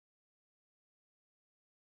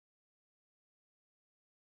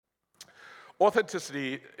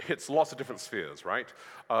Authenticity hits lots of different spheres, right?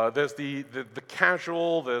 There's the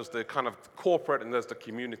casual, there's the kind of corporate, and there's the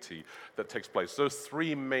community that takes place. Those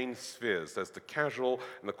three main spheres. There's the casual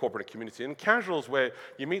and the corporate and community. And casual is where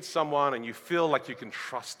you meet someone and you feel like you can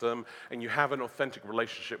trust them and you have an authentic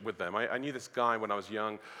relationship with them. I knew this guy when I was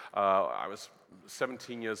young. I was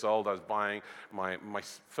 17 years old. I was buying my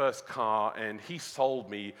first car, and he sold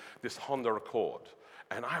me this Honda Accord.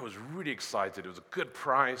 And I was really excited. It was a good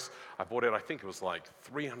price. I bought it, I think it was like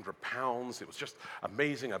 300 pounds. It was just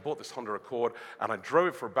amazing. I bought this Honda Accord, and I drove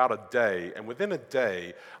it for about a day. And within a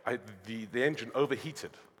day, the engine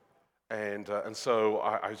overheated. And so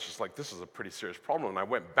I was just like, this is a pretty serious problem. And I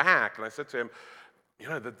went back, and I said to him,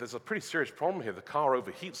 there's a pretty serious problem here. The car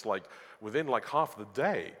overheats within half the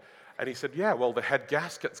day. And he said, yeah, well, the head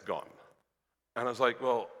gasket's gone. And I was like,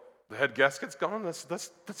 well, the head gasket's gone?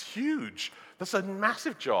 That's huge. That's a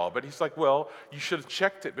massive job. And he's like, well, you should have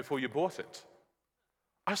checked it before you bought it.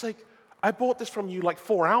 I was like, I bought this from you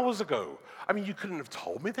 4 hours ago. I mean, you couldn't have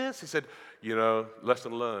told me this? He said,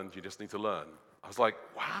 lesson learned, you just need to learn. I was like,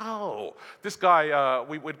 wow. This guy,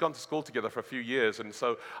 we'd gone to school together for a few years, and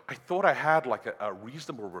so I thought I had a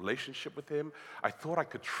reasonable relationship with him. I thought I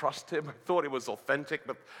could trust him. I thought it was authentic,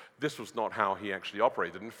 but this was not how he actually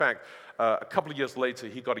operated. In fact, a couple of years later,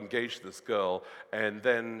 he got engaged to this girl, and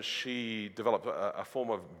then she developed a form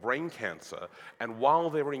of brain cancer. And while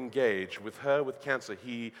they were engaged, with her with cancer,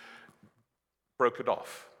 he broke it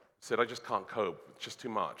off. Said, I just can't cope. It's just too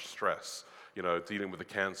much stress, dealing with the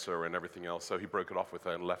cancer and everything else. So he broke it off with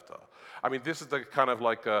her and left her. I mean, this is the kind of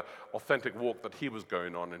authentic walk that he was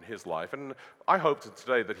going on in his life. And I hope that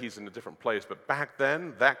today that he's in a different place. But back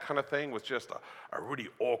then, that kind of thing was just a really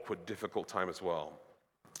awkward, difficult time as well.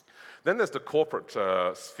 Then there's the corporate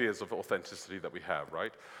spheres of authenticity that we have,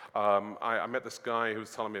 right? I met this guy who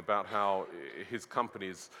was telling me about how his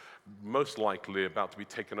company's most likely about to be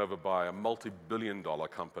taken over by a multi-billion-dollar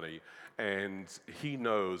company, and he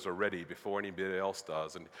knows already before anybody else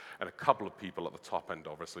does, and a couple of people at the top end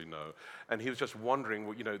obviously know. And he was just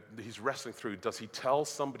wondering, he's wrestling through, does he tell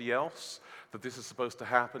somebody else that this is supposed to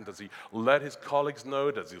happen? Does he let his colleagues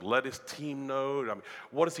know? Does he let his team know? I mean,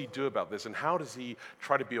 what does he do about this? And how does he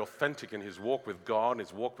try to be authentic in his walk with God and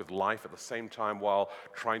his walk with life at the same time while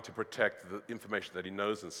trying to protect the information that he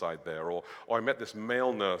knows inside there? Or I met this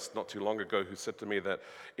male nurse not too long ago who said to me that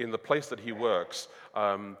in the place that he works,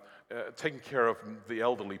 taking care of the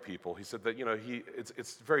elderly people, he said that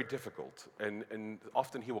it's very difficult, and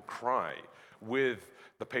often he will cry with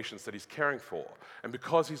the patients that he's caring for. And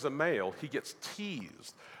because he's a male, he gets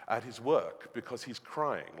teased at his work because he's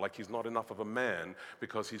crying, like he's not enough of a man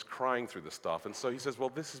because he's crying through the stuff. And so he says,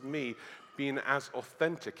 well, this is me being as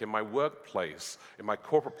authentic in my workplace, in my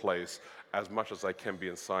corporate place, as much as I can be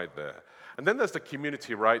inside there. And then there's the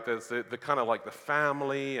community, right? There's the kind of the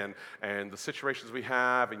family and the situations we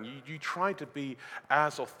have, and you try to be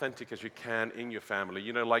as authentic as you can in your family.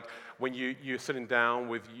 When you're sitting down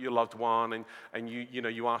with your loved one and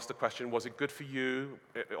you ask the question, was it good for you?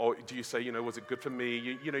 Or do you say, was it good for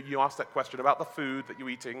me? You ask that question about the food that you're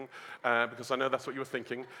eating, because I know that's what you were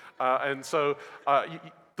thinking. And so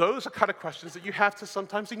those are kind of questions that you have to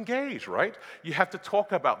sometimes engage, right? You have to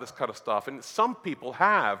talk about this kind of stuff. And some people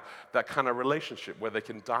have that kind of relationship where they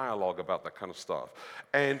can dialogue about that kind of stuff.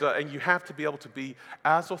 And you have to be able to be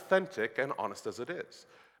as authentic and honest as it is.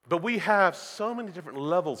 But we have so many different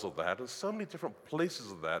levels of that and so many different places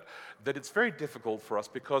of that it's very difficult for us,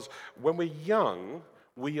 because when we're young,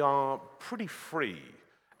 we are pretty free.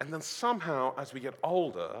 And then somehow, as we get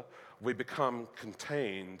older, we become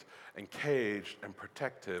contained and caged and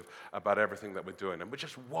protective about everything that we're doing. And we're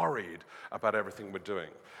just worried about everything we're doing.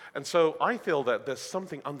 And so I feel that there's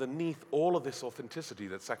something underneath all of this authenticity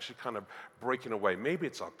that's actually kind of breaking away. Maybe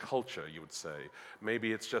it's our culture, you would say.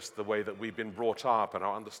 Maybe it's just the way that we've been brought up and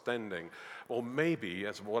our understanding. Or maybe,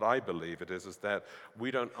 as what I believe it is that we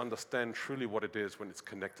don't understand truly what it is when it's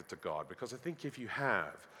connected to God. Because I think if you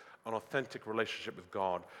have an authentic relationship with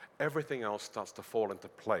God, everything else starts to fall into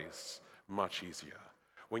place much easier.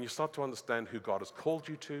 When you start to understand who God has called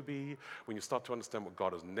you to be, when you start to understand what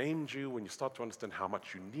God has named you, when you start to understand how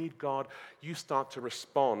much you need God, you start to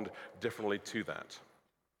respond differently to that.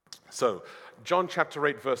 So, John chapter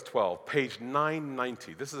 8, verse 12, page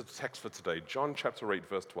 990. This is a text for today. John chapter 8,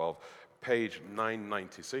 verse 12, page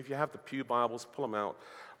 990. So if you have the Pew Bibles, pull them out,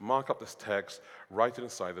 mark up this text, write it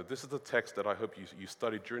inside there. This is the text that I hope you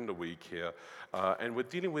studied during the week here. And we're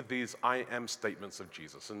dealing with these I am statements of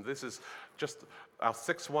Jesus. And this is just our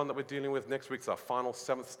sixth one that we're dealing with. Next week's our final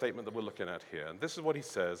seventh statement that we're looking at here. And this is what he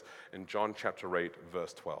says in John chapter 8,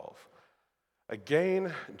 verse 12.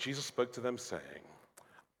 Again, Jesus spoke to them saying,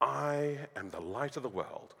 I am the light of the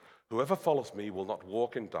world. Whoever follows me will not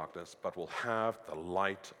walk in darkness, but will have the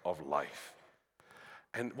light of life.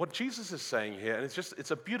 And what Jesus is saying here, and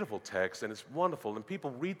it's a beautiful text, and it's wonderful, and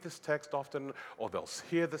people read this text often, or they'll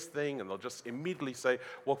hear this thing, and they'll just immediately say,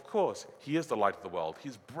 well, of course, he is the light of the world.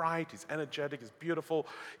 He's bright, he's energetic, he's beautiful,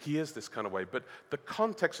 he is this kind of way. But the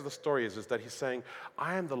context of the story is that he's saying,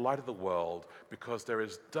 I am the light of the world because there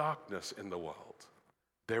is darkness in the world.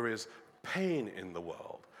 There is pain in the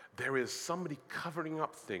world. There is somebody covering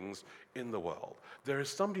up things in the world. There is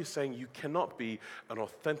somebody saying you cannot be an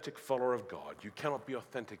authentic follower of God. You cannot be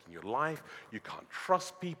authentic in your life. You can't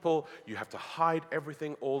trust people. You have to hide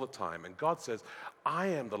everything all the time. And God says, I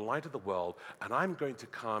am the light of the world, and I'm going to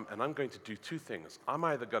come and I'm going to do two things. I'm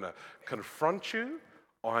either going to confront you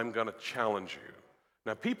or I'm going to challenge you.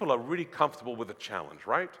 Now, people are really comfortable with a challenge,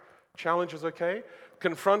 right? Challenge is okay.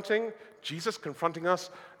 Confronting, Jesus confronting us,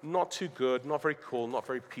 not too good, not very cool, not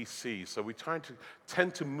very PC. So we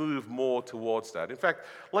tend to move more towards that. In fact,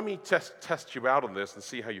 let me test you out on this and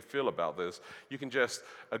see how you feel about this. You can just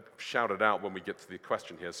shout it out when we get to the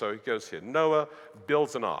question here. So he goes here, Noah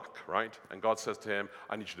builds an ark, right? And God says to him,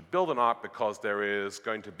 I need you to build an ark because there is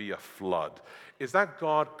going to be a flood. Is that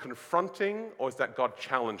God confronting or is that God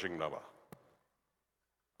challenging Noah?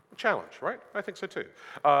 Challenge, right? I think so too.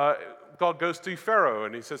 God goes to Pharaoh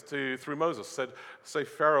and he says through Moses, say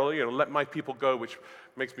Pharaoh, let my people go, which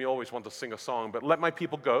makes me always want to sing a song, but let my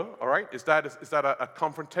people go, all right? Is that a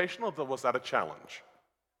confrontation or was that a challenge?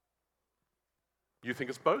 You think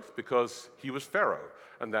it's both because he was Pharaoh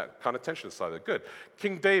and that kind of tension is there. Good.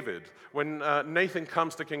 King David, when Nathan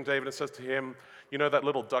comes to King David and says to him, you know that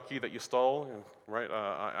little ducky that you stole, right?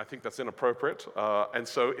 I think that's inappropriate. And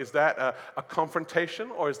so is that a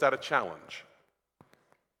confrontation or is that a challenge?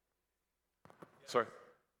 Sorry?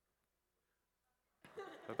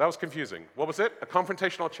 That was confusing. What was it? A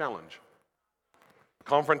confrontation or challenge?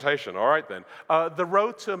 Confrontation, all right then. The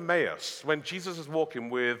road to Emmaus, when Jesus is walking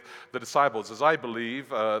with the disciples, as I believe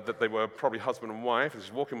that they were probably husband and wife, as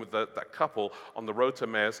he's walking with that couple on the road to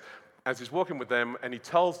Emmaus, as he's walking with them and he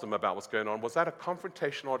tells them about what's going on, was that a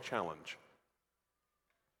confrontation or a challenge?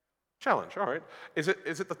 Challenge, all right. Is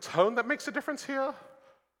it the tone that makes a difference here?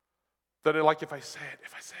 That like if I say,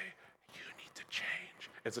 you need to change,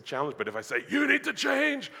 it's a challenge, but if I say, you need to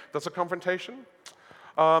change, that's a confrontation.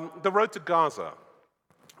 The road to Gaza,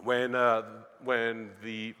 when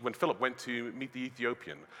Philip went to meet the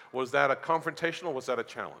Ethiopian, was that a confrontation or was that a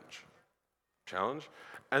challenge? Challenge.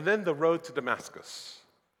 And then the road to Damascus,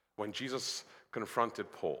 when Jesus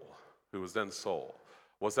confronted Paul, who was then Saul,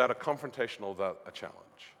 was that a confrontation or was that a challenge?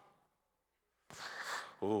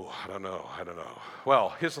 Oh, I don't know.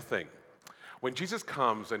 Well, here's the thing. When Jesus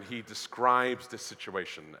comes and he describes this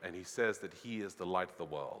situation and he says that he is the light of the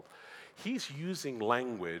world, he's using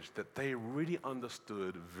language that they really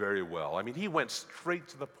understood very well. I mean, he went straight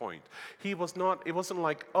to the point. It wasn't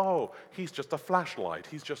like, oh, he's just a flashlight.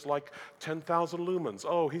 He's just like 10,000 lumens.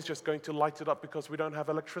 Oh, he's just going to light it up because we don't have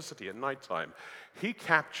electricity at nighttime. He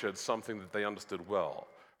captured something that they understood well.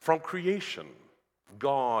 From creation,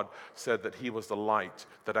 God said that he was the light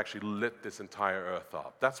that actually lit this entire earth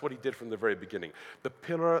up. That's what he did from the very beginning. The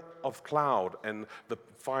pillar of cloud and the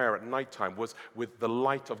fire at nighttime was with the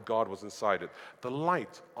light of God was inside it. The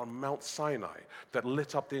light on Mount Sinai that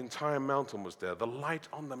lit up the entire mountain was there. The light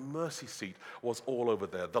on the mercy seat was all over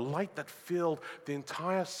there. The light that filled the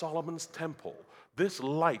entire Solomon's temple. This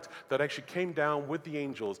light that actually came down with the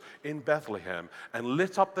angels in Bethlehem and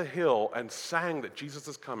lit up the hill and sang that Jesus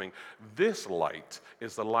is coming, this light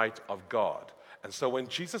is the light of God. And so when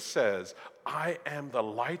Jesus says, I am the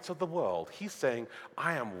light of the world, he's saying,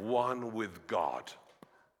 I am one with God,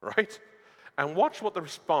 right? And watch what the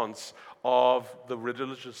response of the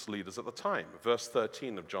religious leaders at the time. Verse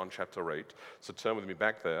 13 of John chapter 8. So turn with me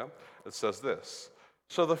back there. It says this.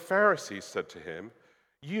 So the Pharisees said to him,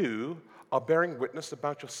 you are bearing witness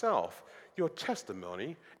about yourself. Your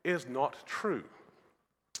testimony is not true.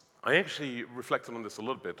 I actually reflected on this a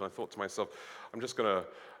little bit, and I thought to myself, I'm just going to,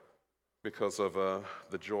 because of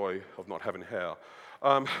the joy of not having hair,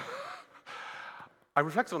 I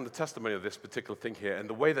reflected on the testimony of this particular thing here and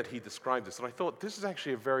the way that he described this, and I thought this is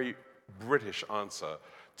actually a very British answer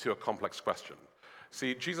to a complex question.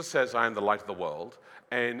 See, Jesus says, I am the light of the world,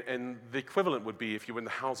 and the equivalent would be if you were in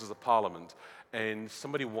the Houses of Parliament and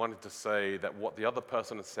somebody wanted to say that what the other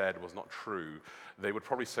person had said was not true, they would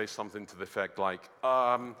probably say something to the effect like,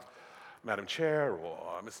 Madam Chair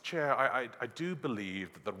or Mr. Chair, I do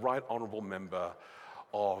believe that the Right Honourable Member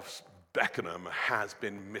of Beckenham has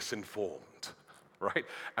been misinformed, right?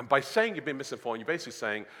 And by saying you've been misinformed, you're basically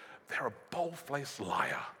saying they're a bold-faced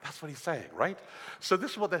liar. That's what he's saying, right? So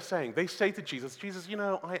this is what they're saying. They say to Jesus, Jesus,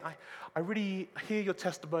 I really hear your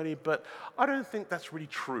testimony, but I don't think that's really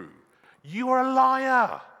true. You are a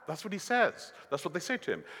liar. That's what he says. That's what they say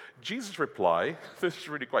to him. Jesus' reply, this is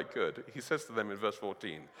really quite good. He says to them in verse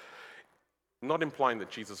 14, not implying that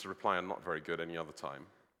Jesus' reply are not very good any other time.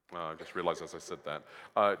 I just realized as I said that.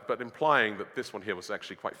 But implying that this one here was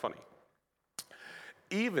actually quite funny.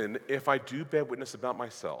 Even if I do bear witness about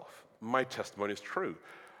myself, my testimony is true.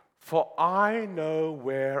 For I know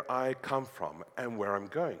where I come from and where I'm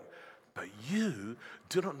going. But you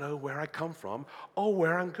do not know where I come from or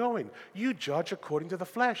where I'm going. You judge according to the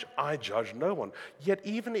flesh. I judge no one. Yet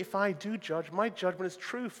even if I do judge, my judgment is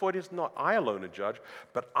true, for it is not I alone who judge,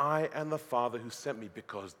 but I and the Father who sent me,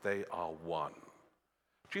 because they are one.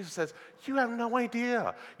 Jesus says, you have no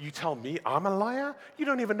idea. You tell me I'm a liar? You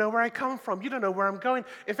don't even know where I come from. You don't know where I'm going.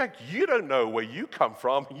 In fact, you don't know where you come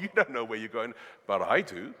from. You don't know where you're going. But I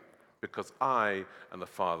do, because I and the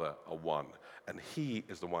Father are one. And he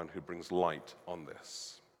is the one who brings light on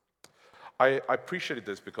this. I appreciated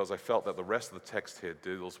this because I felt that the rest of the text here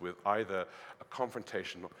deals with either a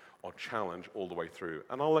confrontation or challenge all the way through.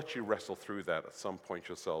 And I'll let you wrestle through that at some point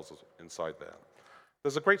yourselves inside there.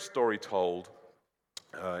 There's a great story told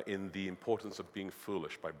in The Importance of Being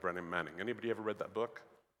Foolish by Brennan Manning. Anybody ever read that book?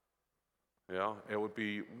 Yeah, it would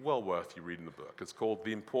be well worth you reading the book. It's called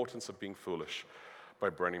The Importance of Being Foolish by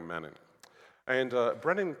Brennan Manning. And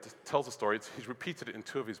Brennan tells a story. He's repeated it in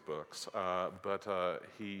 2 of his books, but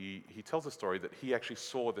he tells a story that he actually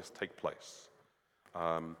saw this take place.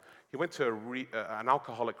 He went to an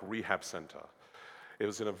alcoholic rehab center. It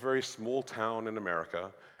was in a very small town in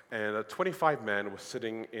America, and 25 men were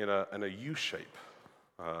sitting in a U shape.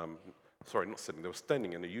 Sorry, not sitting, they were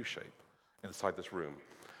standing in a U shape inside this room.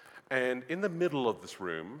 And in the middle of this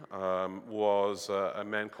room was a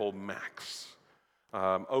man called Max.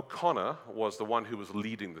 O'Connor was the one who was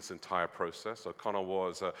leading this entire process. O'Connor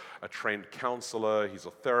was a trained counselor. He's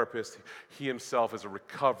a therapist. He himself is a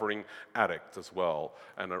recovering addict as well,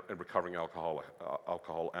 and a recovering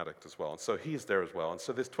alcohol addict as well. And so he's there as well. And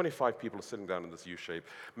so there's 25 people sitting down in this U shape.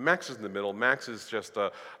 Max is in the middle. Max is just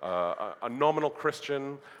a nominal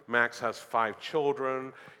Christian. Max has 5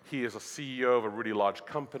 children. He is a CEO of a really large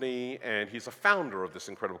company, and he's a founder of this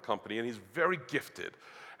incredible company, and he's very gifted.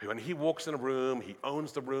 When he walks in a room, he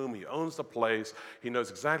owns the place, he knows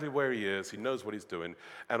exactly where he is, he knows what he's doing.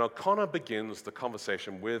 And O'Connor begins the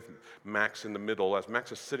conversation with Max in the middle, as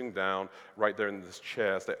Max is sitting down right there in this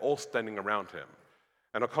chair, as they're all standing around him.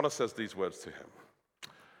 And O'Connor says these words to him.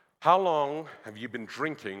 How long have you been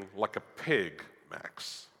drinking like a pig,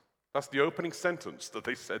 Max? That's the opening sentence that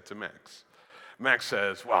they said to Max. Max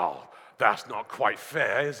says, well, that's not quite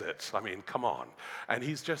fair, is it? I mean, come on. And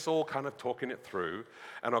he's just all kind of talking it through.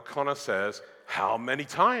 And O'Connor says, how many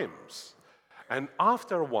times? And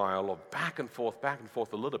after a while of back and forth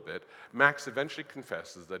a little bit, Max eventually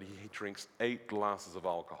confesses that he drinks 8 glasses of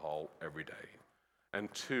alcohol every day.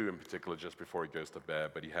 And 2 in particular just before he goes to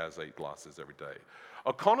bed, but he has 8 glasses every day.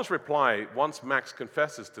 O'Connor's reply, once Max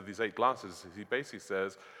confesses to these 8 glasses, he basically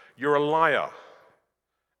says, you're a liar.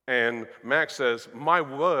 And Max says, my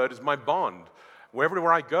word is my bond.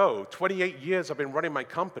 Wherever I go, 28 years I've been running my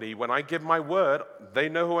company. When I give my word, they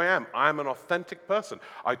know who I am. I'm an authentic person.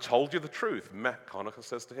 I told you the truth. O'Connor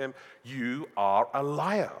says to him, you are a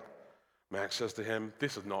liar. Max says to him,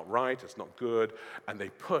 this is not right, it's not good. And they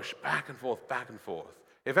push back and forth.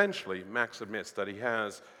 Eventually, Max admits that he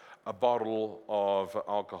has a bottle of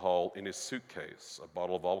alcohol in his suitcase, a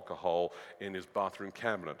bottle of alcohol in his bathroom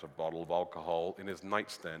cabinet, a bottle of alcohol in his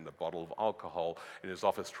nightstand, a bottle of alcohol in his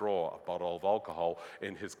office drawer, a bottle of alcohol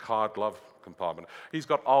in his car glove compartment. He's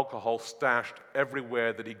got alcohol stashed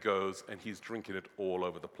everywhere that he goes, and he's drinking it all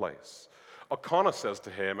over the place. O'Connor says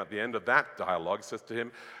to him, at the end of that dialogue, says to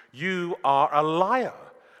him, you are a liar.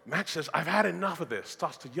 Max says, I've had enough of this.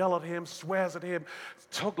 Starts to yell at him, swears at him,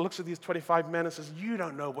 looks at these 25 men and says, you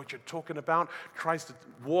don't know what you're talking about. Tries to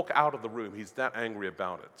walk out of the room. He's that angry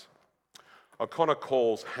about it. O'Connor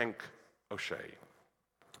calls Hank O'Shea.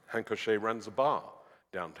 Hank O'Shea runs a bar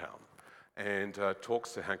downtown and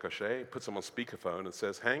talks to Hank O'Shea, puts him on speakerphone and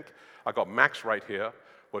says, Hank, I got Max right here.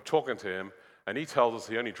 We're talking to him, and he tells us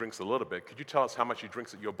he only drinks a little bit. Could you tell us how much he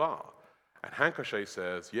drinks at your bar? And Hank O'Shea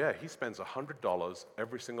says, yeah, he spends $100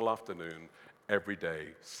 every single afternoon, every day,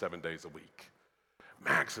 7 days a week.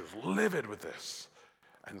 Max is livid with this.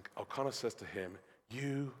 And O'Connor says to him,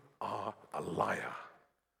 you are a liar.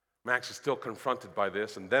 Max is still confronted by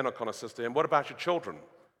this, and then O'Connor says to him, what about your children?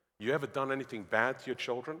 You ever done anything bad to your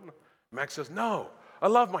children? Max says, no, I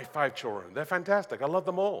love my 5 children. They're fantastic. I love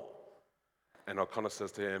them all. And O'Connor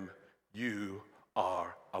says to him, "You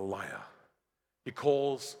are a liar." He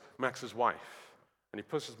calls Max's wife, and he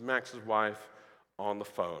puts Max's wife on the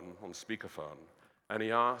phone, on the speakerphone, and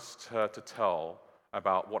he asks her to tell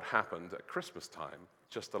about what happened at Christmas time,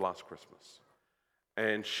 just the last Christmas.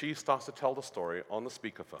 And she starts to tell the story on the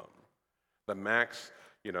speakerphone that Max,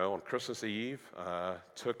 on Christmas Eve,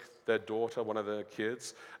 took their daughter, one of their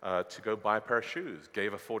kids, to go buy a pair of shoes,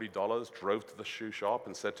 gave her $40, drove to the shoe shop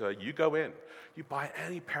and said to her, "You go in, you buy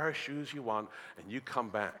any pair of shoes you want, and you come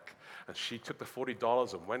back." And she took the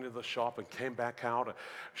 $40 and went into the shop and came back out and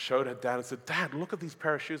showed her dad and said, "Dad, look at these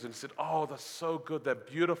pair of shoes." And he said, "Oh, they're so good, they're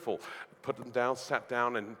beautiful." Put them down, sat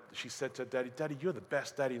down, and she said to her daddy, "Daddy, you're the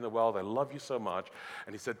best daddy in the world. I love you so much."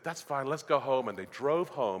 And he said, "That's fine, let's go home." And they drove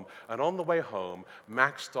home, and on the way home,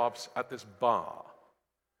 Max stops at this bar.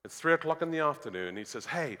 It's 3 o'clock in the afternoon. He says,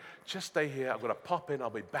 "Hey, just stay here. I'm going to pop in. I'll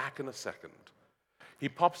be back in a second." He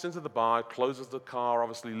pops into the bar, closes the car,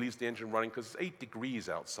 obviously leaves the engine running because it's 8 degrees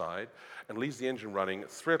outside, and leaves the engine running.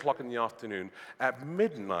 It's 3 o'clock in the afternoon. At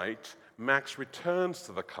midnight, Max returns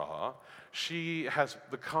to the car.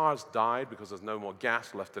 The car has died because there's no more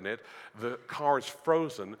gas left in it. The car is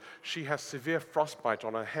frozen. She has severe frostbite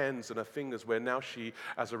on her hands and her fingers, where now she,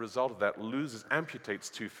 as a result of that,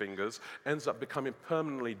 amputates 2 fingers, ends up becoming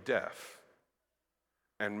permanently deaf.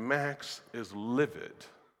 And Max is livid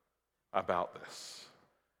about this.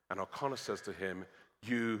 And O'Connor says to him,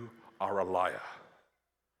 "You are a liar."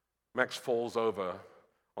 Max falls over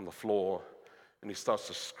on the floor and he starts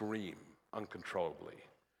to scream uncontrollably.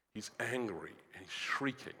 He's angry and he's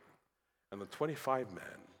shrieking. And the 25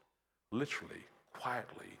 men literally,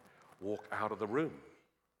 quietly walk out of the room.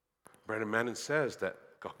 Brennan Manning says that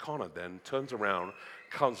O'Connor then turns around,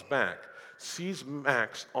 comes back, sees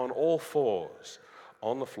Max on all fours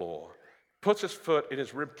on the floor, puts his foot in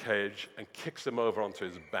his rib cage and kicks him over onto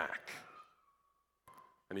his back.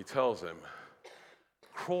 And he tells him,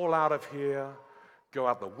 "Crawl out of here, go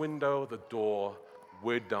out the window, the door,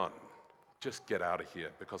 we're done. Just get out of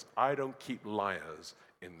here because I don't keep liars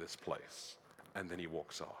in this place." And then he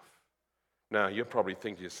walks off. Now, you're probably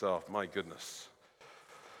thinking to yourself, "My goodness,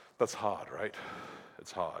 that's hard, right?"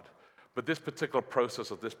 It's hard. But this particular process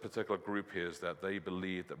of this particular group here is that they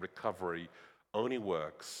believe that recovery only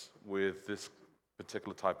works with this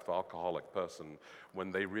particular type of alcoholic person when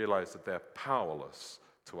they realize that they're powerless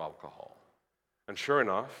to alcohol. And sure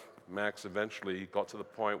enough, Max eventually got to the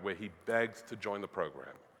point where he begged to join the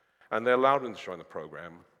program. And they allowed him to join the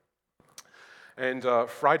program. And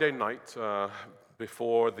Friday night,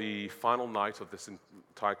 before the final night of this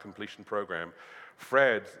entire completion program,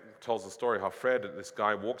 Fred tells the story how Fred, this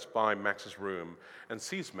guy, walks by Max's room and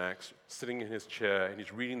sees Max sitting in his chair and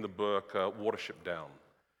he's reading the book Watership Down.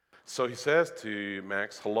 So he says to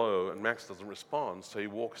Max, "Hello," and Max doesn't respond, so he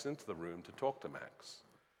walks into the room to talk to Max.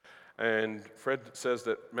 And Fred says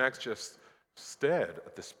that Max just stared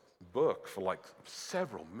at this book for like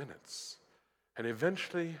several minutes. And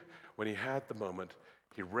eventually, when he had the moment,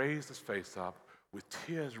 he raised his face up with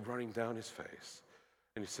tears running down his face.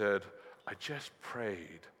 And he said, "I just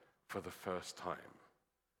prayed for the first time."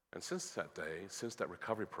 And since that day, since that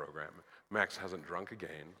recovery program, Max hasn't drunk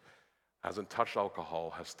again, hasn't touched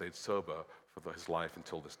alcohol, has stayed sober for his life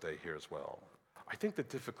until this day here as well. I think the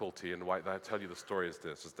difficulty, and why I tell you the story is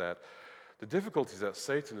this, is that the difficulty is that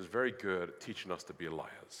Satan is very good at teaching us to be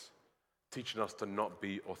liars, teaching us to not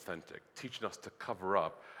be authentic, teaching us to cover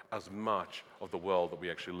up as much of the world that we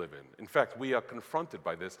actually live in. In fact, we are confronted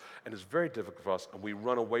by this, and it's very difficult for us, and we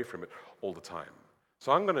run away from it all the time.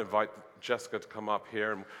 So I'm going to invite Jessica to come up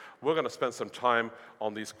here, and we're going to spend some time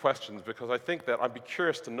on these questions, because I think that I'd be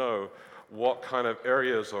curious to know what kind of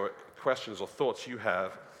areas or questions or thoughts you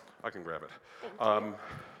have. I can grab it.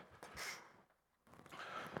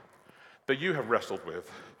 That you have wrestled with,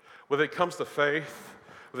 whether it comes to faith,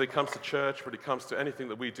 whether it comes to church, whether it comes to anything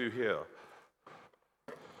that we do here.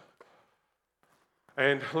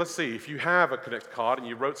 And let's see, if you have a Connect card and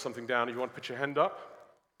you wrote something down and you want to put your hand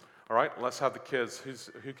up, all right, let's have the kids.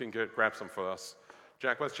 Who can grab some for us?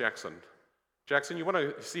 Jack, where's Jackson? Jackson, you want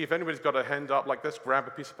to see if anybody's got a hand up like this? Grab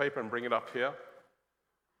a piece of paper and bring it up here.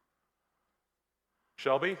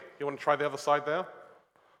 Shelby, you want to try the other side there?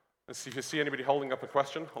 And see if you see anybody holding up a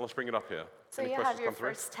question. Well, let's bring it up here. So you have your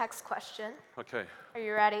first text question. Okay. Are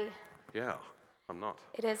you ready? Yeah, I'm not.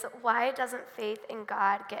 It is, why doesn't faith in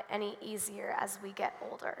God get any easier as we get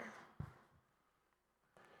older?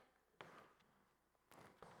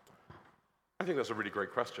 I think that's a really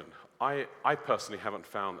great question. I personally haven't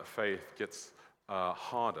found that faith gets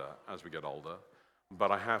harder as we get older,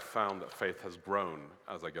 but I have found that faith has grown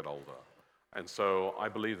as I get older. And so I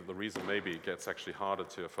believe that the reason maybe it gets actually harder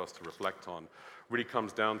for us to reflect on really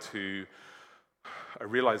comes down to a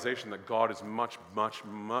realization that God is much, much,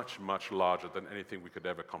 much, much larger than anything we could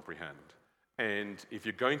ever comprehend. And if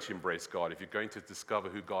you're going to embrace God, if you're going to discover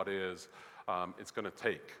who God is, it's going to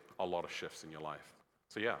take a lot of shifts in your life.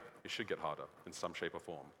 So yeah, it should get harder in some shape or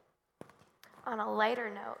form. On a lighter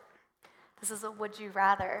note, this is a would you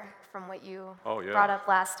rather from what you Oh, yeah. brought up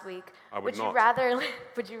last week. I would you not.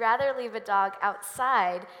 would you rather leave a dog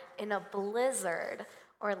outside in a blizzard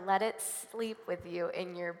or let it sleep with you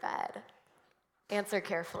in your bed? Answer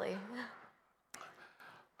carefully.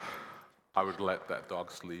 I would let that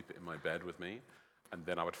dog sleep in my bed with me, and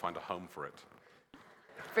then I would find a home for it.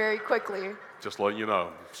 Very quickly. Just letting you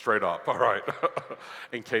know, straight up, all right?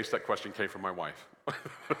 In case that question came from my wife.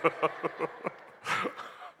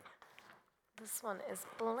 This one is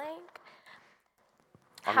blank.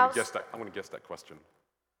 I'm going to guess that question.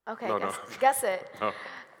 Okay, No. guess it. No.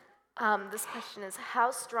 This question is,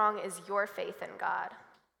 how strong is your faith in God?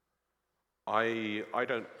 I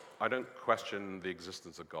don't question the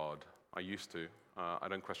existence of God. I used to. I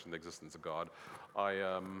don't question the existence of God.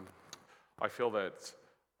 I feel that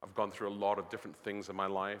I've gone through a lot of different things in my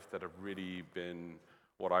life that have really been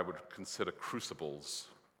what I would consider crucibles.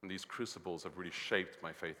 And these crucibles have really shaped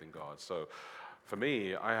my faith in God. So for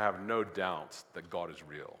me, I have no doubt that God is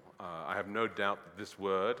real. I have no doubt that this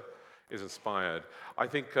word is inspired. I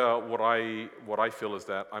think what I feel is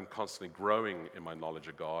that I'm constantly growing in my knowledge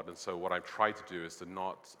of God. And so what I try to do is to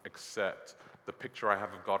not accept the picture I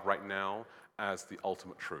have of God right now as the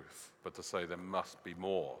ultimate truth, but to say there must be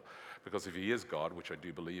more. Because if he is God, which I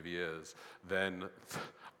do believe he is, then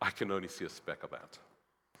I can only see a speck of that.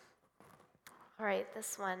 All right,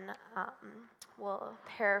 this one we'll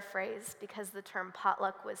paraphrase because the term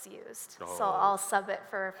potluck was used. So I'll sub it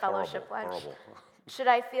for fellowship lunch. Horrible. Should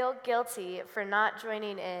I feel guilty for not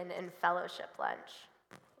joining in fellowship lunch?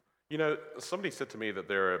 You know, somebody said to me that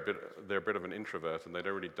they're a bit of an introvert and they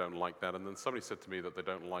don't like that. And then somebody said to me that they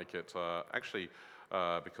don't like it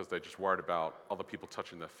because they're just worried about other people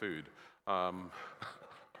touching their food.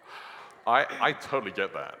 I totally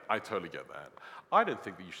get that. I don't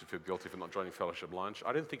think that you should feel guilty for not joining fellowship lunch.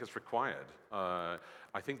 I don't think it's required.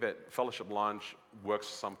 I think that fellowship lunch works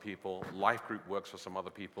for some people, life group works for some other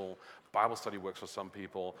people, Bible study works for some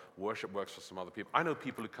people, worship works for some other people. I know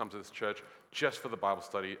people who come to this church just for the Bible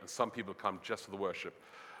study, and some people come just for the worship.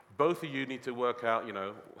 Both of you need to work out,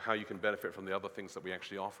 how you can benefit from the other things that we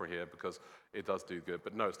actually offer here, because it does do good.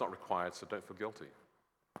 But no, it's not required, so don't feel guilty.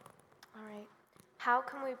 All right. How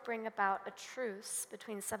can we bring about a truce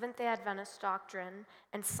between Seventh-day Adventist doctrine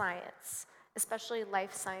and science, especially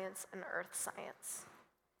life science and earth science?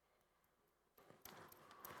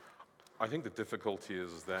 I think the difficulty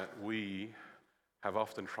is that we have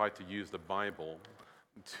often tried to use the Bible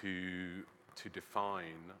to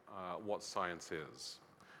define what science is.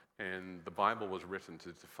 And the Bible was written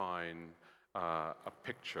to define a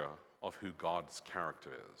picture of who God's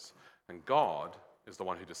character is. And God is the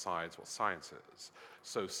one who decides what science is.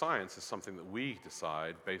 So science is something that we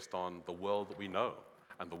decide based on the world that we know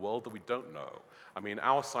and the world that we don't know. I mean,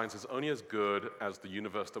 our science is only as good as the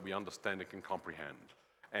universe that we understand and can comprehend.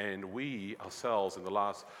 And we ourselves in the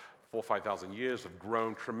last 4,000 or 5,000 years have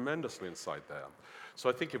grown tremendously inside there. So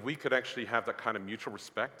I think if we could actually have that kind of mutual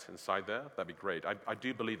respect inside there, that'd be great. I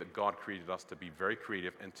do believe that God created us to be very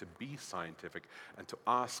creative and to be scientific and to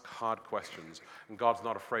ask hard questions. And God's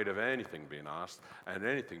not afraid of anything being asked and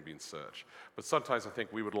anything being searched. But sometimes I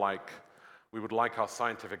think we would like our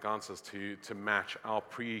scientific answers to match our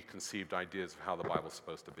preconceived ideas of how the Bible's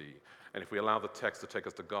supposed to be. And if we allow the text to take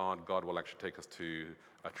us to God, God will actually take us to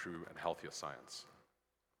a true and healthier science.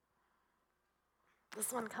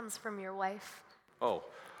 This one comes from your wife. Oh,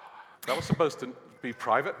 that was supposed to be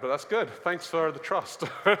private, but that's good. Thanks for the trust.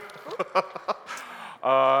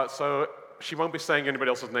 So she won't be saying anybody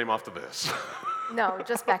else's name after this. No,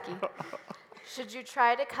 just Becky. Should you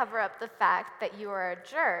try to cover up the fact that you are a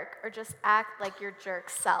jerk or just act like your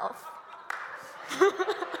jerk self?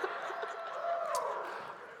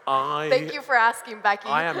 Thank you for asking, Becky.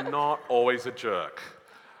 I am not always a jerk,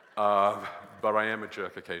 but I am a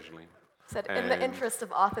jerk occasionally. Said, in the interest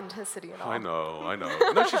of authenticity and all. I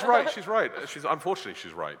know. No, she's right. Unfortunately,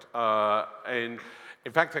 she's right. And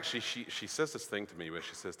in fact, actually, she says this thing to me where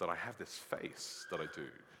she says that I have this face that I do.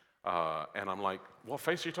 And I'm like, what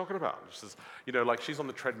face are you talking about? She says, like she's on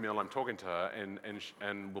the treadmill, I'm talking to her,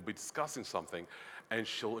 and we'll be discussing something, and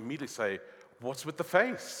she'll immediately say, what's with the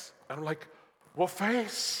face? And I'm like, what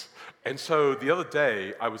face? And so the other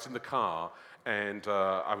day, I was in the car, and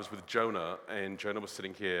I was with Jonah, and Jonah was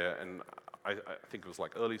sitting here, and I think it was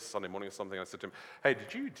like early Sunday morning or something. I said to him, "Hey,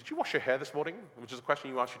 did you wash your hair this morning?" Which is a question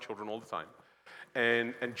you ask your children all the time.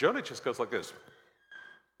 And Jonah just goes like this,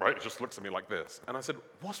 right? He just looks at me like this. And I said,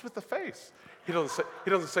 "What's with the face?" He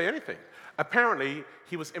doesn't say anything. Apparently,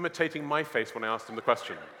 he was imitating my face when I asked him the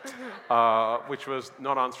question, which was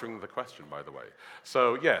not answering the question, by the way.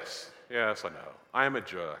 So yes, I know. I am a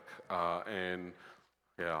jerk, and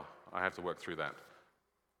yeah, I have to work through that,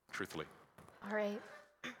 truthfully. All right.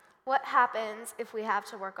 What happens if we have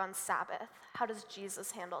to work on Sabbath? How does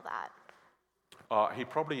Jesus handle that? He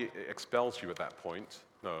probably expels you at that point.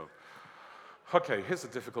 No. Okay, here's the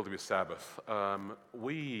difficulty with Sabbath.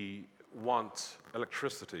 We want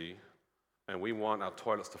electricity, and we want our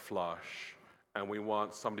toilets to flush, and we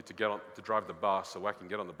want somebody to drive the bus so I can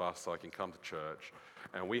get on the bus so I can come to church.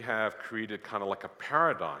 And we have created kind of like a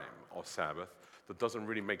paradigm of Sabbath that doesn't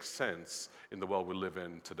really make sense in the world we live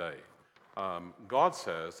in today. God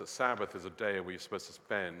says that Sabbath is a day where you're supposed to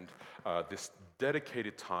spend this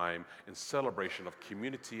dedicated time in celebration of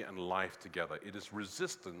community and life together. It is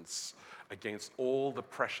resistance against all the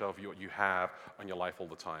pressure of what you have on your life all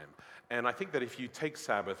the time. And I think that if you take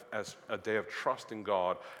Sabbath as a day of trust in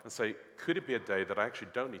God and say, could it be a day that I actually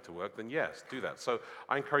don't need to work, then yes, do that. So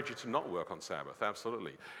I encourage you to not work on Sabbath,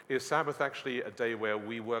 absolutely. Is Sabbath actually a day where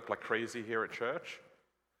we work like crazy here at church?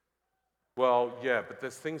 Well, yeah, but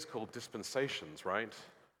there's things called dispensations, right?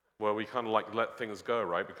 Where we kind of like let things go,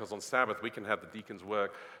 right? Because on Sabbath, we can have the deacons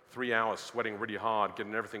work 3 hours sweating really hard,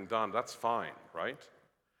 getting everything done. That's fine, right?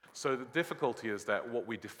 So the difficulty is that what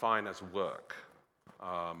we define as work.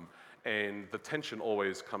 And the tension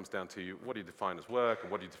always comes down to what do you define as work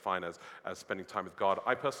and what do you define as spending time with God.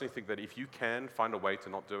 I personally think that if you can find a way to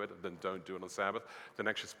not do it, then don't do it on Sabbath. Then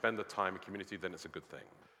actually spend the time in community, then it's a good thing.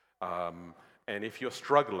 And if you're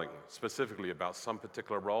struggling specifically about some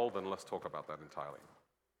particular role, then let's talk about that entirely.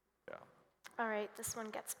 Yeah. All right, this one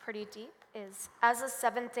gets pretty deep. As a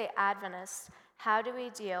Seventh-day Adventist, how do we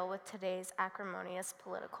deal with today's acrimonious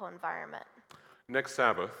political environment? Next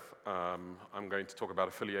Sabbath, I'm going to talk about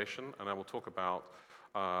affiliation, and I will talk about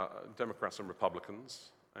Democrats and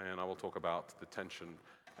Republicans, and I will talk about the tension,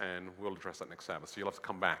 and we'll address that next Sabbath. So you'll have to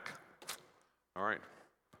come back. All right.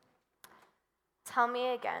 Tell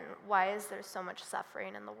me again, why is there so much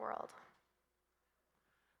suffering in the world?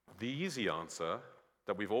 The easy answer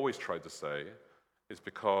that we've always tried to say is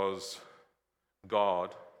because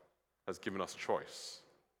God has given us choice,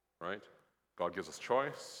 right? God gives us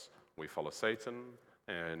choice, we follow Satan,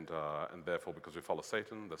 and therefore because we follow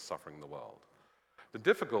Satan, there's suffering in the world. The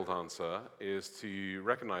difficult answer is to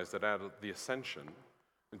recognize that at the ascension,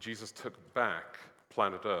 Jesus took back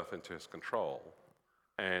planet Earth into his control,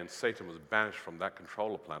 and Satan was banished from that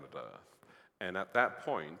control of planet Earth. And at that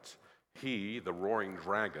point, he, the roaring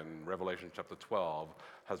dragon, Revelation chapter 12,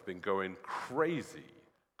 has been going crazy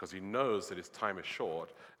because he knows that his time is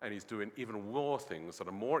short, and he's doing even more things that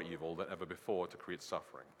are more evil than ever before to create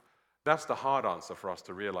suffering. That's the hard answer for us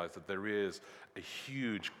to realize that there is a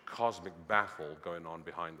huge cosmic battle going on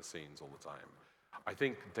behind the scenes all the time. I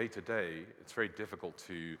think day to day, it's very difficult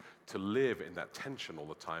to live in that tension all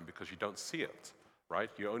the time because you don't see it. Right?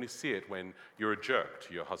 You only see it when you're a jerk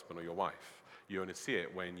to your husband or your wife. You only see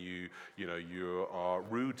it when you are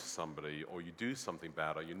rude to somebody or you do something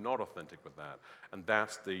bad or you're not authentic with that. And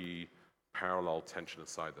that's the parallel tension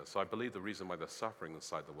inside there. So I believe the reason why there's suffering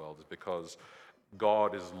inside the world is because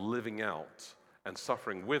God is living out and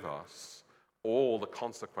suffering with us all the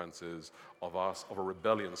consequences of a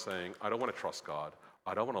rebellion saying, I don't want to trust God.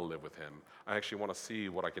 I don't want to live with him. I actually want to see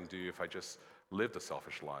what I can do if I just live the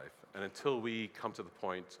selfish life. And until we come to the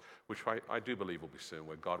point, which I do believe will be soon,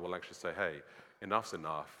 where God will actually say, hey, enough's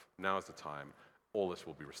enough, now is the time, all this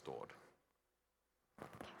will be restored.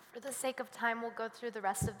 For the sake of time, we'll go through the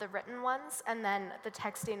rest of the written ones, and then the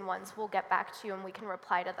texting ones, we'll get back to you, and we can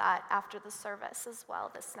reply to that after the service as well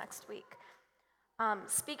this next week.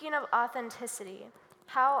 Speaking of authenticity,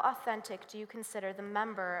 how authentic do you consider the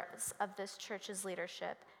members of this church's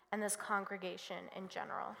leadership and this congregation in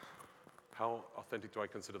general? How authentic do I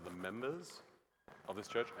consider the members of this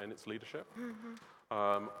church and its leadership?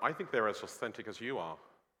 Mm-hmm. I think they're as authentic as you are.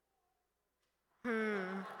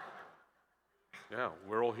 Yeah,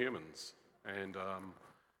 we're all humans. And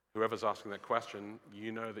whoever's asking that question,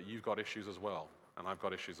 you know that you've got issues as well. And I've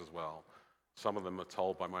got issues as well. Some of them are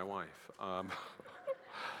told by my wife.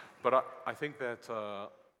 But I think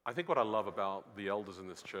what I love about the elders in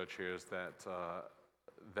this church here is that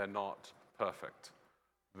they're not perfect.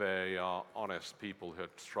 They are honest people who are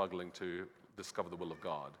struggling to discover the will of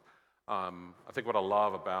God. I think what I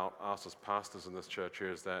love about us as pastors in this church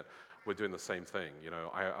here is that we're doing the same thing. You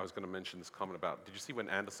know, I was going to mention this comment about, did you see when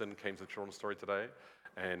Anderson came to the children's story today?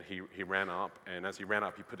 And he ran up, and as he ran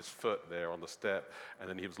up, he put his foot there on the step, and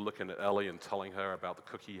then he was looking at Ellie and telling her about the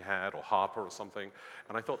cookie he had, or Harper or something.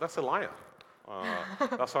 And I thought, that's Elijah.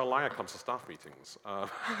 That's how Elijah comes to staff meetings.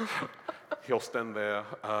 He'll stand there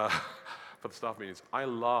for the staff meetings. I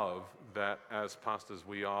love that as pastors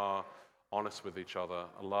we are honest with each other.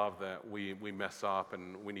 I love that we mess up,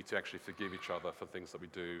 and we need to actually forgive each other for things that we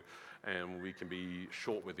do, and we can be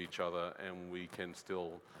short with each other, and we can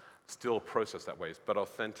still process that ways. But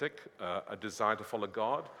authentic, a desire to follow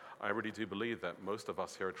God, I really do believe that most of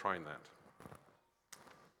us here are trying that.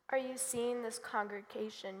 Are you seeing this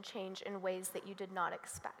congregation change in ways that you did not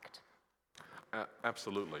expect?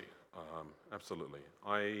 Absolutely. Absolutely.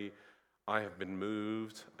 I have been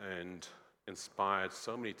moved and inspired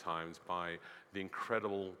so many times by the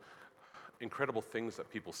incredible things that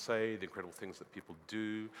people say, the incredible things that people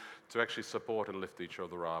do to actually support and lift each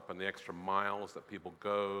other up, and the extra miles that people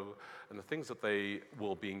go, and the things that they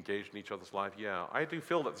will be engaged in each other's life. Yeah, I do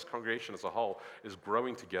feel that this congregation as a whole is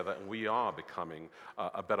growing together, and we are becoming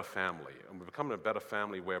a better family. And we're becoming a better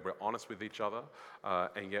family where we're honest with each other,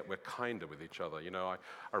 and yet we're kinder with each other. You know,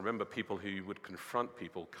 I remember people who would confront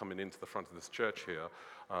people coming into the front of this church here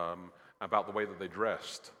about the way that they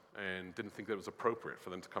dressed, and didn't think that it was appropriate for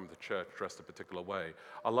them to come to church dressed a particular way.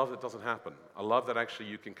 I love that doesn't happen. I love that actually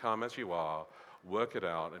you can come as you are, work it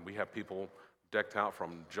out, and we have people decked out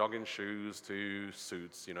from jogging shoes to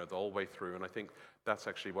suits, you know, the whole way through, and I think that's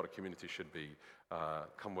actually what a community should be.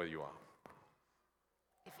 Come where you are.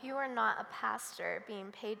 If you were not a pastor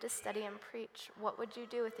being paid to study and preach, what would you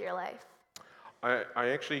do with your life? I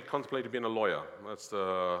actually contemplated being a lawyer. That's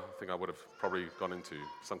the thing I would have probably gone into,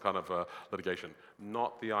 some kind of litigation.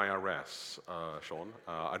 Not the IRS, Sean.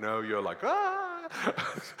 I know you're like, ah!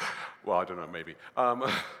 Well, I don't know, maybe.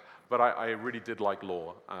 But I really did like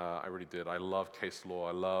law. I really did. I love case law.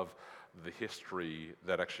 I love the history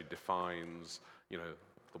that actually defines, you know,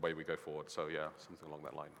 the way we go forward. So yeah, something along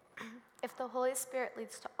that line. If the Holy Spirit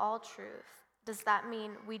leads to all truth, does that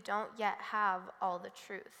mean we don't yet have all the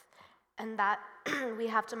truth, and that we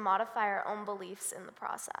have to modify our own beliefs in the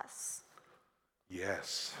process?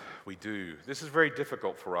 Yes, we do. This is very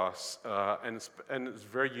difficult for us, and it's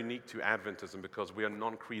very unique to Adventism because we are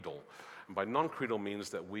non-creedal. And by non-creedal means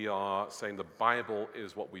that we are saying the Bible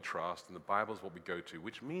is what we trust and the Bible is what we go to,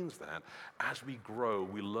 which means that as we grow,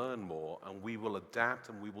 we learn more and we will adapt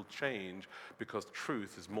and we will change because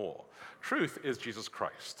truth is more. Truth is Jesus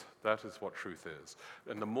Christ. That is what truth is.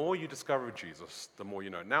 And the more you discover Jesus, the more you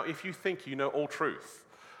know. Now, if you think you know all truth,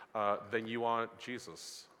 then you are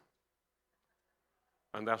Jesus.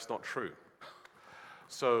 And that's not true.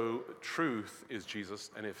 So truth is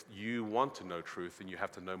Jesus, and if you want to know truth, then you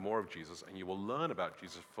have to know more of Jesus, and you will learn about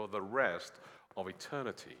Jesus for the rest of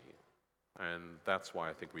eternity. And that's why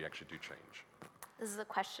I think we actually do change. This is a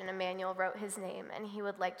question. Emmanuel wrote his name, and he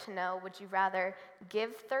would like to know, would you rather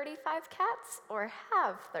give 35 cats or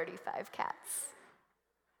have 35 cats?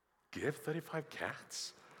 Give 35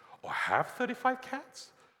 cats? Or have 35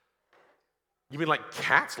 cats? You mean like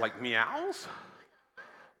cats, like meows?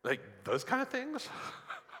 Like those kind of things?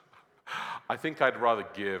 I think I'd rather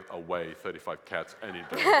give away 35 cats any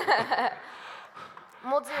day.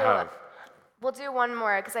 We'll do one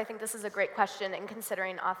more because I think this is a great question in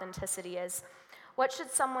considering authenticity is, what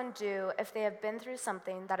should someone do if they have been through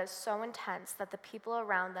something that is so intense that the people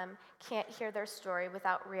around them can't hear their story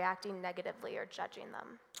without reacting negatively or judging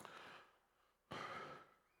them?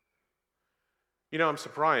 You know, I'm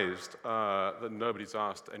surprised that nobody's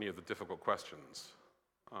asked any of the difficult questions.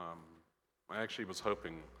 I actually was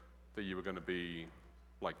hoping that you were going to be,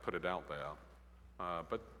 like, put it out there.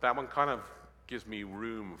 But that one kind of gives me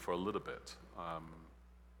room for a little bit.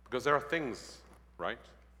 Because there are things, right?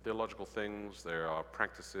 Theological things, there are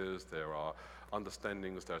practices, there are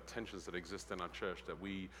understandings, there are tensions that exist in our church that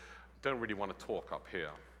we don't really want to talk up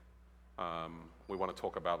here. We want to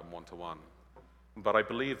talk about them one-to-one. But I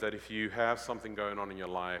believe that if you have something going on in your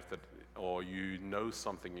life that or you know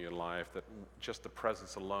something in your life that just the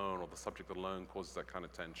presence alone or the subject alone causes that kind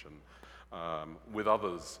of tension with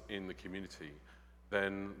others in the community,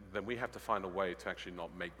 then we have to find a way to actually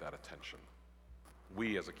not make that attention.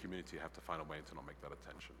 We as a community have to find a way to not make that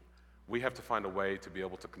attention. We have to find a way to be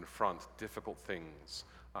able to confront difficult things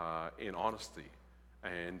in honesty.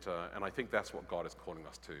 And I think that's what God is calling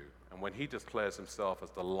us to. And when he declares himself as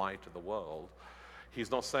the light of the world,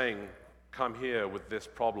 he's not saying, come here with this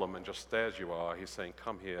problem and just stay as you are. He's saying,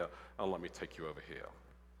 come here and let me take you over here.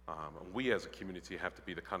 And we as a community have to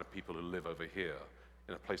be the kind of people who live over here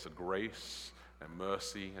in a place of grace and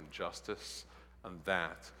mercy and justice. And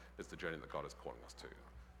that is the journey that God is calling us to.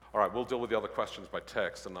 All right, we'll deal with the other questions by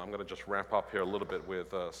text, and I'm going to just wrap up here a little bit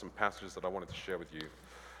with some passages that I wanted to share with you,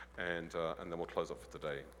 and then we'll close up for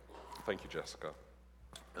today. Thank you, Jessica.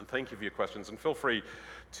 And thank you for your questions, and feel free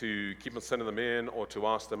to keep on sending them in or to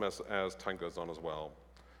ask them as time goes on as well.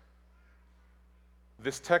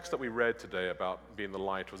 This text that we read today about being the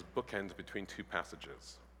light was bookends between two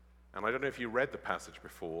passages. And I don't know if you read the passage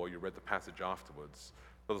before or you read the passage afterwards,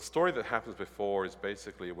 but the story that happens before is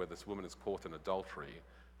basically where this woman is caught in adultery,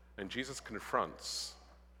 and Jesus confronts,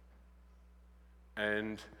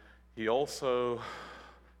 and he also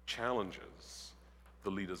challenges the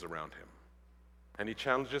leaders around him. And he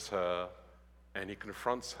challenges her, and he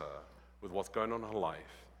confronts her with what's going on in her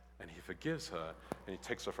life, and he forgives her, and he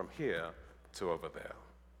takes her from here to over there.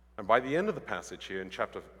 And by the end of the passage here in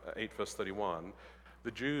chapter 8, verse 31,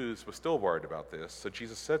 the Jews were still worried about this, so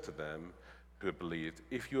Jesus said to them who had believed,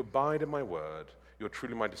 "If you abide in my word, you are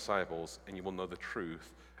truly my disciples, and you will know the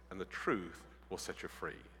truth, and the truth will set you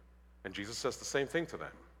free." And Jesus says the same thing to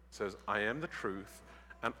them. He says, "I am the truth,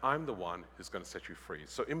 and I'm the one who's going to set you free."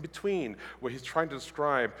 So in between, where he's trying to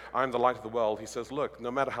describe, "I'm the light of the world," he says, look,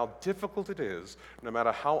 no matter how difficult it is, no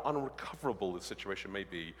matter how unrecoverable the situation may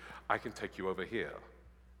be, I can take you over here.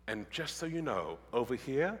 And just so you know, over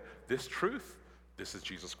here, this truth, this is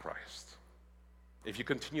Jesus Christ. If you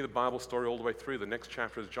continue the Bible story all the way through, the next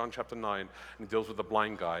chapter is John chapter 9, and it deals with the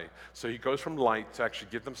blind guy. So he goes from light to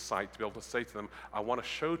actually give them sight, to be able to say to them, I want to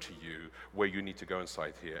show to you where you need to go in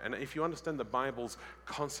sight here. And if you understand the Bible's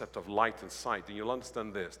concept of light and sight, then you'll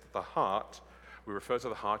understand this, that the heart, we refer to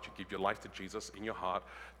the heart, you give your life to Jesus in your heart.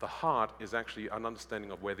 The heart is actually an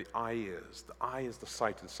understanding of where the eye is. The eye is the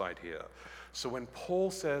sight inside here. So when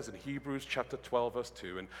Paul says in Hebrews chapter 12, verse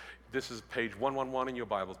 2, and this is page 111 in your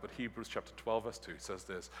Bibles, but Hebrews chapter 12, verse 2, it says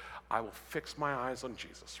this, I will fix my eyes on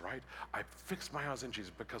Jesus, right? I fix my eyes on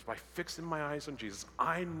Jesus because by fixing my eyes on Jesus,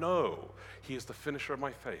 I know he is the finisher of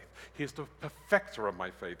my faith. He is the perfecter of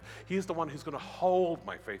my faith. He is the one who's going to hold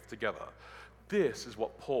my faith together. This is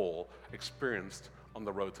what Paul experienced on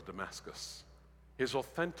the road to Damascus. His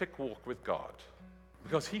authentic walk with God.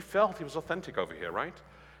 Because he felt he was authentic over here, right?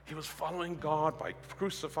 He was following God by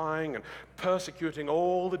crucifying and persecuting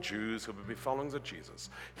all the Jews who would be followers of Jesus.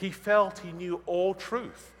 He felt he knew all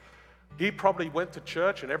truth. He probably went to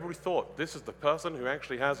church and everybody thought, this is the person who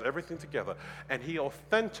actually has everything together. And he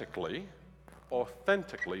authentically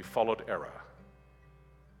followed error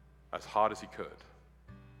as hard as he could.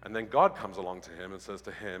 And then God comes along to him and says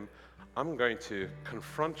to him, I'm going to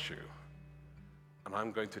confront you and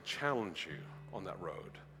I'm going to challenge you on that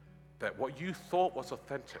road. That what you thought was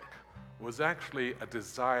authentic was actually a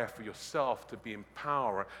desire for yourself to be in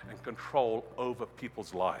power and control over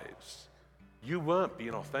people's lives. You weren't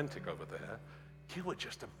being authentic over there. You were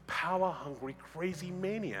just a power-hungry, crazy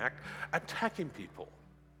maniac attacking people.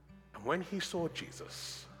 And when he saw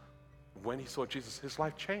Jesus, his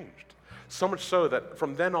life changed. So much so that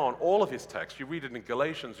from then on, all of his texts, you read it in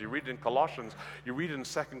Galatians, you read it in Colossians, you read it in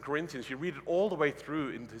 2 Corinthians, you read it all the way through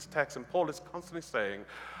in his text, and Paul is constantly saying,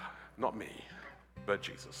 not me, but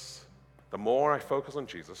Jesus. The more I focus on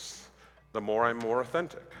Jesus, the more I'm more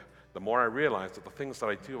authentic. The more I realize that the things that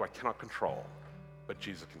I do, I cannot control, but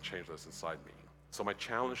Jesus can change those inside me. So my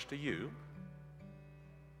challenge to you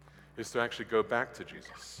is to actually go back to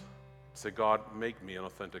Jesus. Say, God, make me an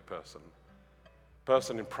authentic person.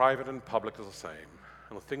 Person in private and public is the same.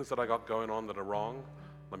 And the things that I got going on that are wrong,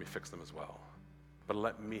 let me fix them as well. But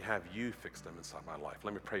let me have you fix them inside my life.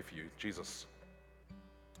 Let me pray for you. Jesus,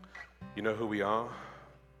 you know who we are.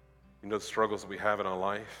 You know the struggles that we have in our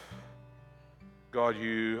life. God,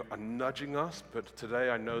 you are nudging us, but today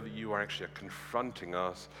I know that you are actually confronting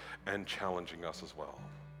us and challenging us as well.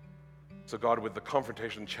 So God, with the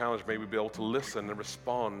confrontation and challenge, may we be able to listen and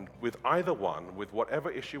respond with either one, with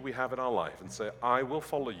whatever issue we have in our life, and say, I will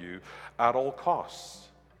follow you at all costs.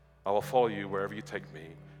 I will follow you wherever you take me,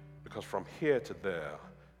 because from here to there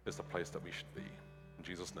is the place that we should be. In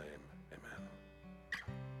Jesus' name.